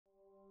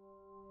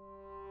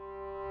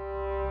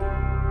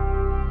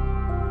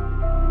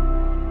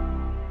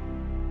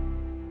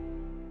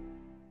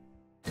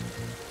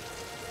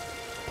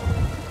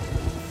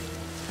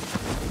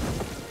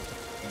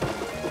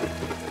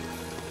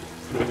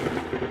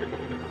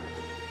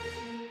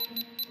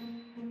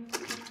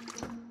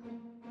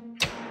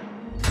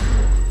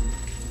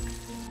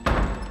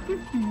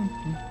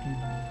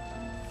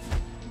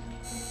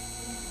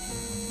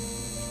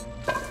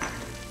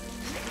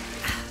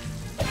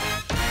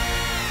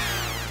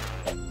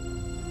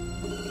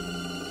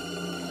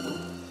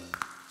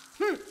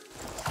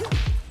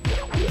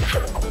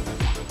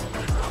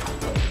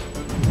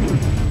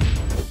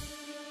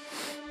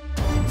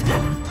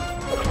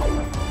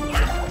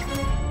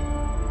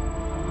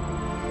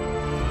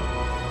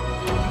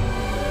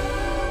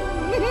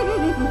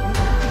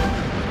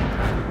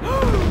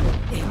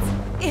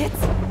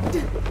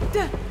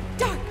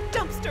Dark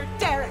Dumpster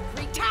Derek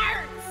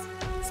returns!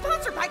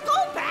 Sponsored by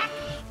Goldback!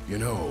 You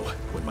know,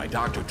 when my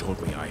doctor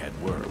told me I had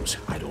worms,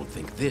 I don't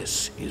think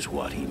this is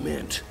what he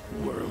meant.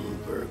 Worm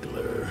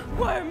burglar.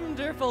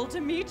 Wonderful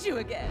to meet you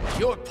again.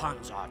 Your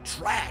puns are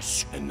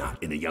trash, and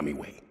not in a yummy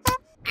way.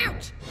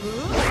 Ouch!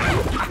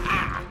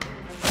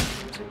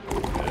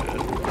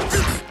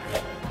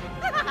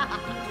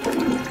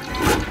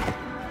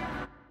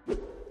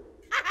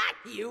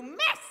 You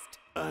missed!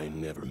 I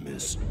never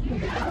miss.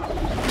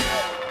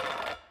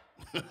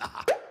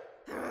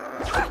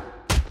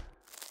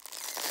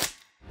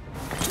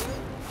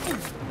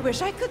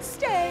 Wish I could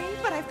stay,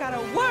 but I've got to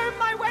worm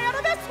my way out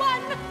of this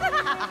one!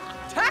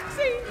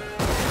 Taxi!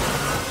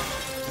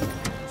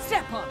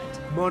 Step on it.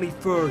 Money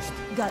first.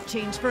 Got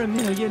change for $1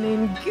 million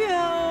in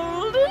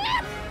gold.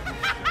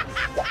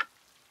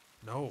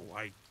 No,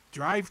 I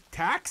drive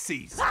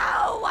taxis.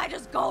 Oh, why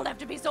does gold have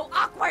to be so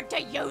awkward to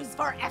use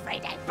for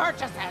everyday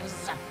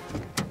purchases?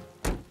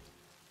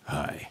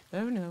 Hi.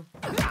 Oh no.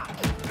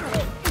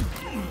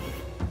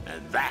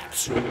 And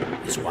that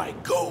is why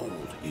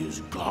gold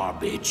is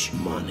garbage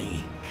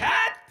money.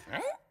 Cut!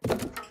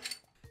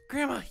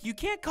 Grandma, you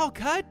can't call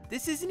cut.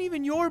 This isn't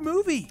even your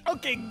movie.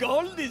 Okay,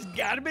 gold is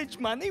garbage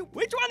money?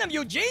 Which one of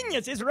you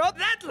geniuses wrote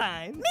that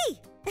line? Me!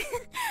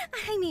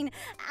 I mean,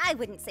 I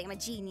wouldn't say I'm a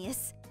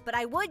genius, but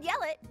I would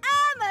yell it.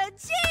 I'm a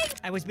genius!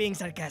 I was being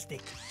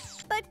sarcastic.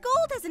 But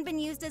gold hasn't been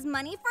used as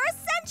money for a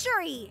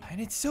century! And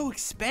it's so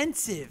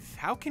expensive.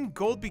 How can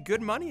gold be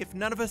good money if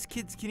none of us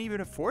kids can even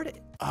afford it?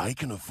 I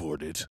can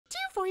afford it.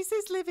 Two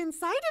voices live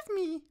inside of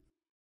me.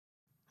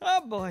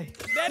 Oh boy.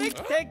 Derek,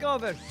 take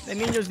over. The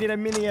Niños did a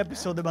mini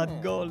episode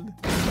about gold.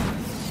 Can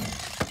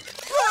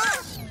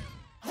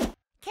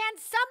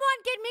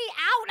someone get me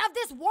out of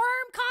this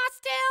worm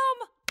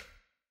costume?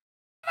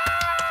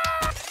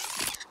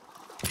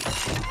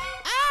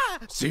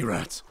 Sea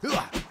rats. No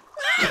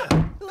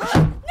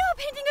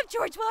painting of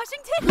George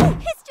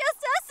Washington! It's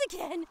just us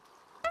again!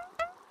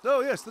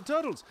 Oh, yes, the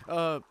turtles.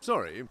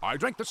 Sorry. I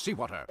drank the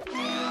seawater.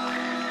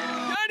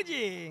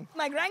 Georgie,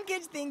 my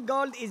grandkids think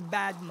gold is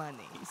bad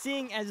money.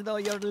 Seeing as though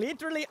you're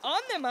literally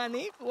on the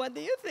money, what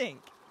do you think?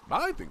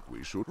 I think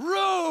we should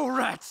row,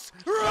 rats!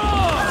 Row!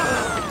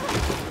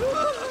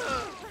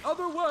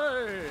 Other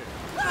way!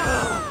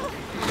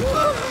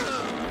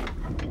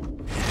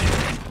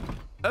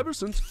 Ever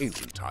since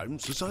ancient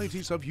times,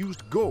 societies have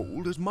used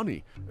gold as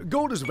money.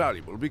 Gold is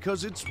valuable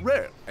because it's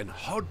rare and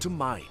hard to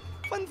mine.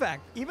 Fun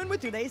fact, even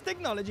with today's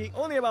technology,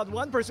 only about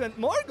 1%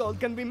 more gold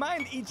can be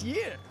mined each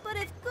year. But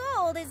if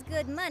gold is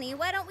good money,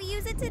 why don't we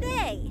use it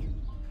today?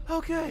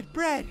 Oh good,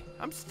 bread.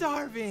 I'm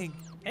starving.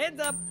 Heads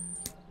up.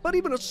 But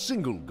even a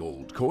single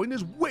gold coin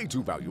is way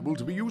too valuable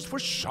to be used for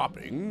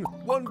shopping.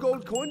 One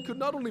gold coin could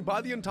not only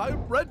buy the entire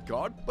bread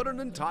cart, but an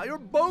entire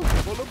boat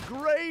full of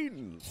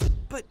grain.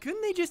 But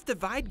couldn't they just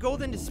divide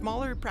gold into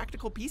smaller,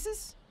 practical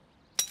pieces?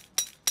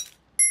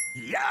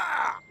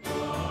 Yeah!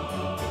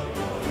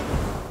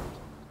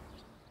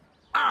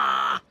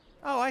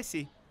 Oh, I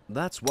see.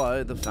 That's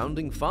why the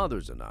Founding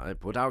Fathers and I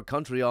put our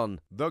country on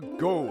The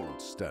gold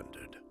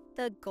standard.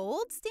 The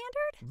gold standard?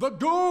 The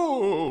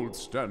gold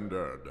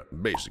standard.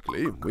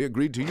 Basically, we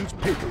agreed to use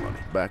paper money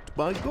backed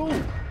by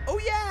gold. Oh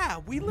yeah,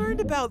 we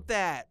learned about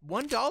that.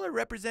 $1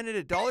 represented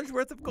a dollar's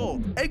worth of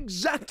gold.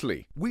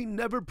 Exactly. We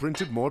never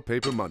printed more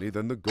paper money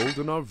than the gold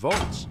in our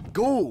vaults.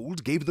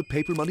 Gold gave the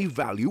paper money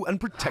value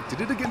and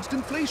protected it against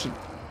inflation.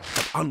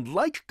 But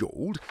unlike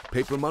gold,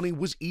 paper money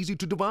was easy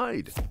to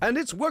divide. And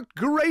it's worked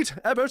great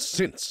ever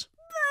since.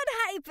 But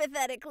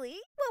hypothetically,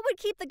 what would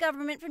keep the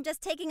government from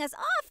just taking us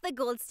off the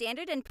gold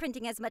standard and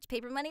printing as much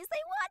paper money as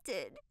they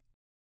wanted?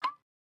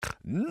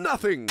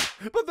 Nothing!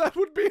 But that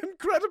would be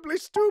incredibly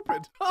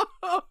stupid!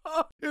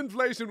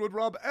 Inflation would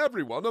rob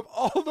everyone of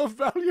all the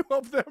value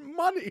of their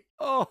money!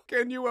 Oh,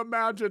 can you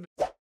imagine?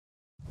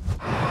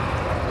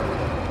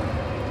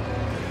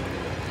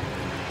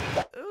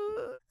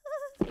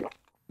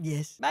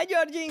 Yes. Bye,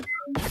 Georgie.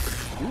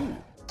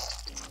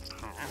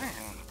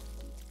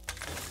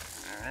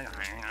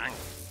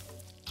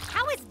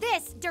 How is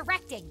this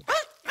directing?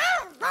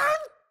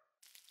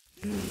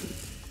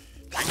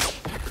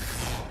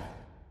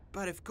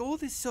 But if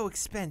gold is so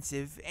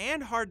expensive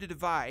and hard to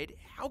divide,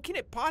 how can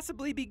it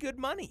possibly be good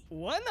money?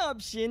 One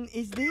option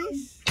is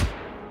this.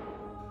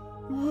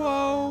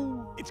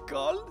 Whoa! It's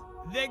called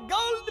the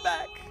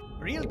Goldback.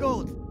 Real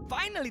gold,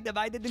 finally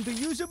divided into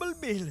usable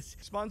bills.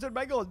 Sponsored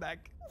by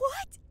Goldback.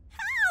 What?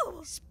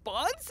 How?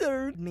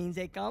 Sponsored means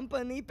a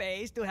company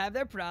pays to have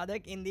their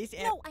product in this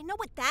No, I know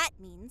what that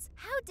means.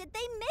 How did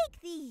they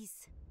make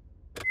these?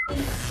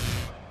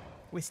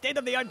 With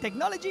state-of-the-art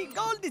technology,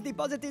 gold is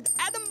deposited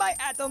atom by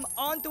atom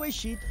onto a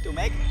sheet to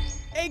make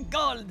a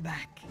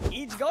Goldback.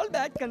 Each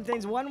Goldback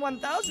contains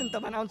 1/1000th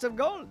of an ounce of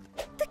gold.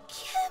 The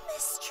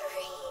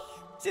chemistry.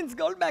 Since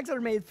Goldbacks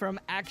are made from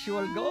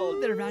actual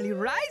gold, their value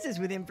rises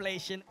with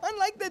inflation,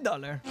 unlike the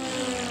dollar.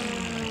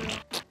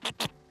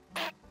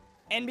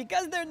 And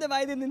because they're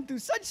divided into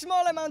such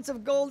small amounts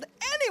of gold,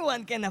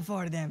 anyone can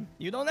afford them.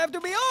 You don't have to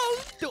be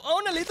old to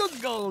own a little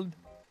gold.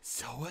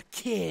 So a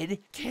kid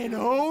can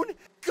own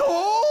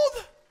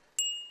gold?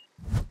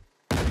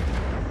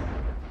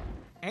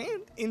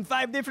 And in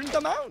 5 different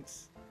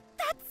amounts.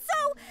 That's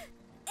so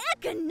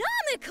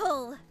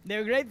economical!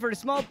 They're great for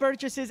small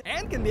purchases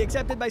and can be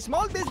accepted by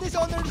small business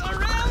owners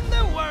around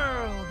the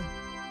world.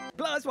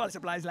 Plus, while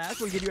supplies last,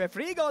 we'll give you a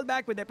free gold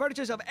back with the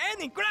purchase of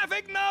any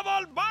graphic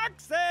novel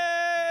box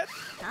set.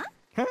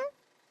 Huh?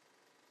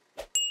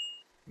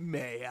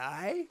 May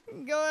I?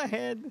 Go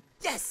ahead.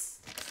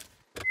 Yes!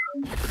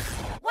 What do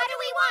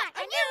we want?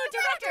 A new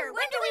director!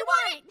 When do we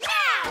want it?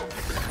 Now!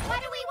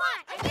 What do we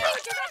want? A new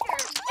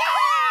director!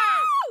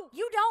 Now!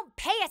 You don't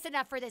pay us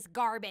enough for this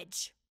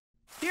garbage.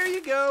 Here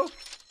you go.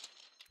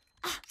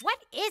 What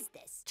is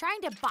this?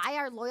 Trying to buy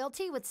our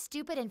loyalty with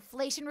stupid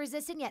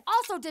inflation-resistant yet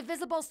also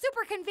divisible,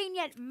 super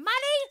convenient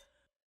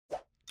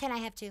money? Can I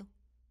have 2?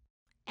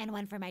 And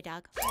 1 for my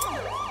dog.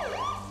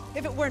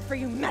 If it weren't for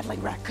you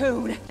meddling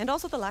raccoon, and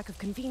also the lack of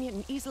convenient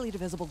and easily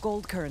divisible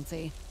gold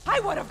currency, I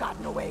would have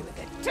gotten away with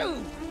it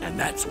too. And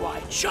that's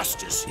why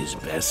justice is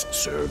best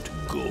served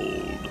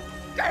gold.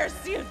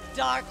 Curse you,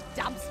 dark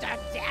dumpster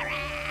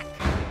Derek!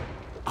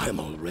 I'm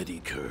already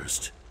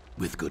cursed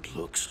with good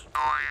looks.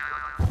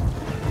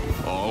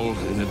 All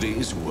in a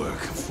day's work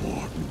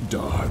for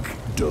Dark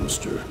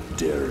Dumpster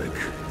Derek.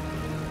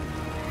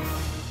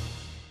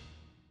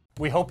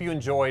 We hope you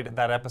enjoyed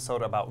that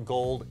episode about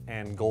gold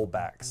and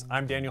goldbacks.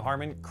 I'm Daniel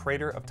Harmon,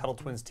 creator of Tuttle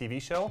Twins TV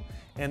show,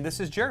 and this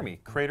is Jeremy,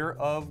 creator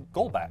of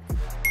Goldback.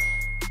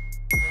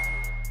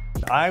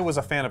 I was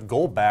a fan of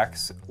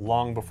goldbacks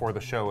long before the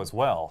show as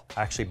well.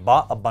 I actually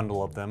bought a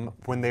bundle of them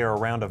when they were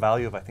around a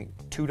value of, I think,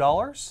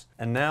 $2,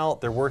 and now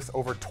they're worth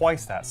over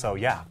twice that, so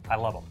yeah, I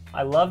love them.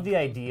 I love the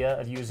idea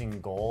of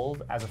using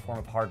gold as a form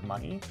of hard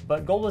money,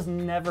 but gold was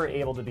never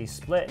able to be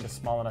split into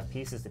small enough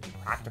pieces to be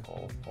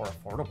practical or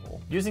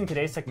affordable. Using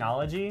today's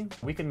technology,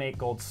 we can make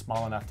gold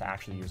small enough to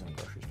actually use in a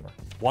grocery store.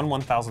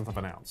 1/1000th of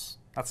an ounce.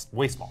 That's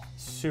way small.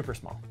 Super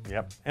small.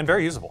 Yep, and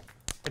very usable.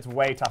 It's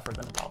way tougher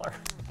than $1.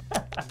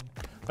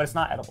 But it's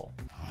not edible.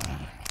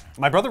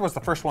 My brother was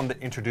the first one that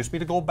introduced me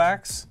to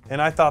goldbacks,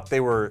 and I thought they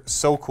were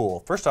so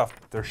cool. First off,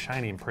 they're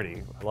shiny and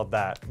pretty. I love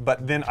that.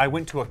 But then I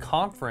went to a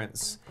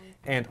conference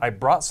and I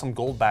brought some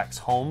goldbacks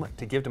home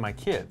to give to my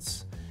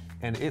kids.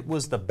 And it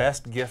was the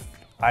best gift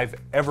I've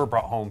ever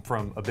brought home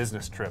from a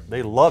business trip.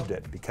 They loved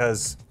it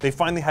because they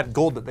finally had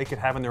gold that they could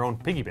have in their own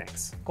piggy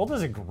banks. Gold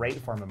is a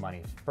great form of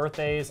money.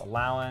 Birthdays,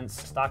 allowance,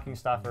 stocking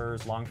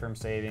stuffers, long-term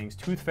savings,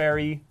 tooth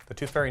fairy. The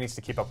tooth fairy needs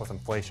to keep up with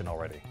inflation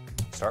already.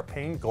 Start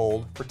paying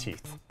gold for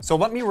teeth. So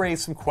let me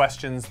raise some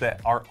questions that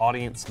our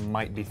audience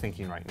might be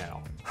thinking right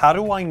now. How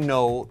do I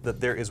know that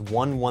there is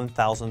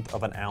 1/1000th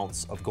of an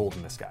ounce of gold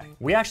in this guy?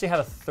 We actually have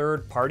a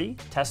third party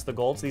test the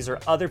gold. So these are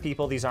other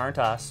people, these aren't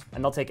us.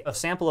 And they'll take a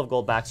sample of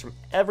gold backs from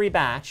every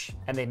batch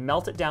and they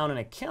melt it down in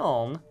a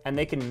kiln and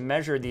they can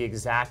measure the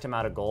exact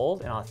amount of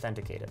gold and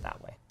authenticate it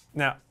that way.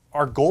 Now,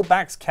 are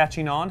goldbacks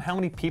catching on? How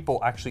many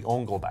people actually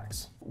own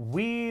goldbacks?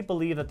 We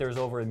believe that there's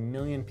over 1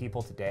 million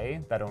people today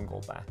that own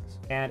goldbacks.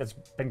 And it's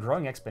been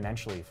growing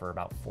exponentially for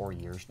about 4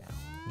 years now.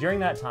 During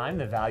that time,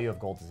 the value of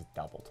gold has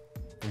doubled.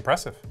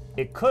 Impressive.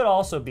 It could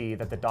also be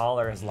that the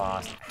dollar has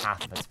lost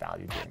half of its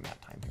value during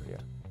that time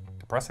period.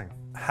 Depressing.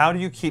 How do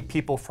you keep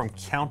people from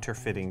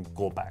counterfeiting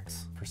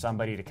goldbacks? For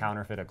somebody to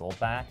counterfeit a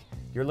goldback,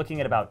 you're looking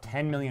at about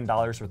 $10 million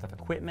worth of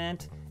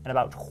equipment and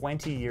about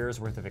 20 years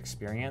worth of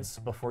experience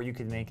before you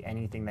can make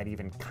anything that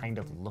even kind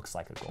of looks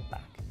like a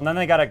goldback. And then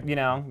they gotta,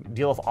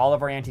 deal with all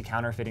of our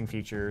anti-counterfeiting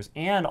features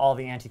and all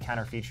the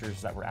anti-counter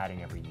features that we're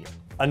adding every year.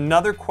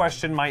 Another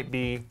question might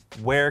be,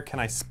 where can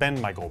I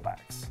spend my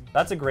goldbacks?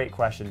 That's a great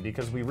question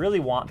because we really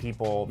want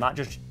people not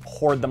just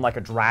hoard them like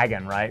a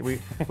dragon, right? We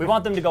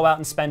want them to go out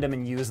and spend them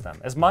and use them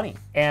as money.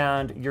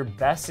 And your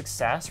best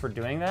success for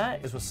doing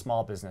that is with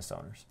small business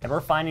owners. And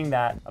we're finding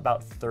that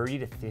about 30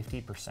 to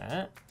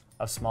 50%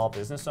 of small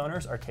business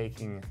owners are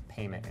taking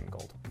payment in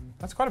gold.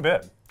 That's quite a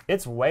bit.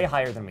 It's way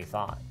higher than we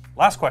thought.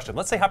 Last question.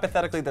 Let's say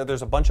hypothetically that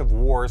there's a bunch of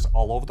wars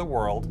all over the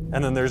world,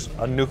 and then there's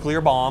a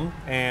nuclear bomb,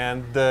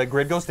 and the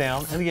grid goes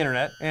down, and the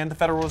internet, and the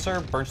Federal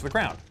Reserve burns to the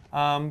ground.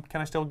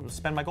 Can I still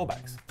spend my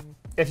goldbacks?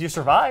 If you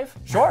survive,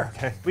 sure.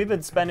 Okay. We've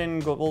been spending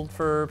gold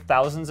for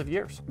thousands of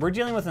years. We're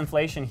dealing with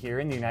inflation here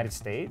in the United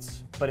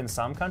States, but in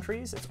some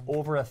countries, it's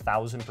over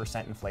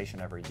 1,000% inflation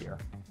every year.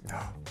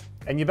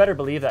 And you better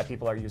believe that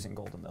people are using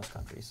gold in those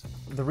countries.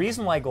 The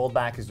reason why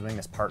Goldback is doing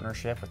this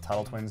partnership with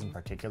Tuttle Twins in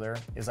particular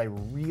is I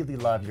really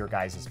love your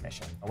guys'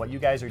 mission. What you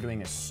guys are doing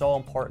is so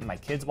important. My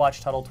kids watch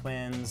Tuttle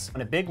Twins.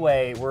 In a big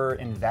way, we're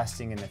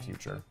investing in the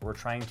future. We're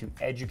trying to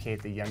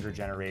educate the younger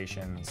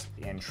generations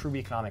in true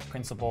economic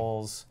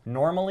principles.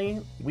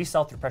 Normally, we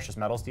sell through precious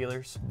metals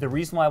dealers. The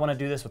reason why I want to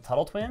do this with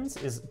Tuttle Twins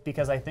is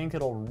because I think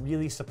it'll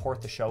really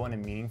support the show in a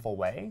meaningful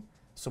way,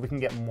 so we can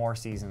get more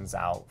seasons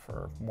out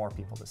for more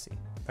people to see.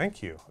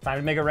 Thank you. Time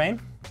to make it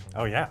rain?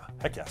 Oh yeah,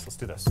 heck yes, let's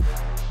do this.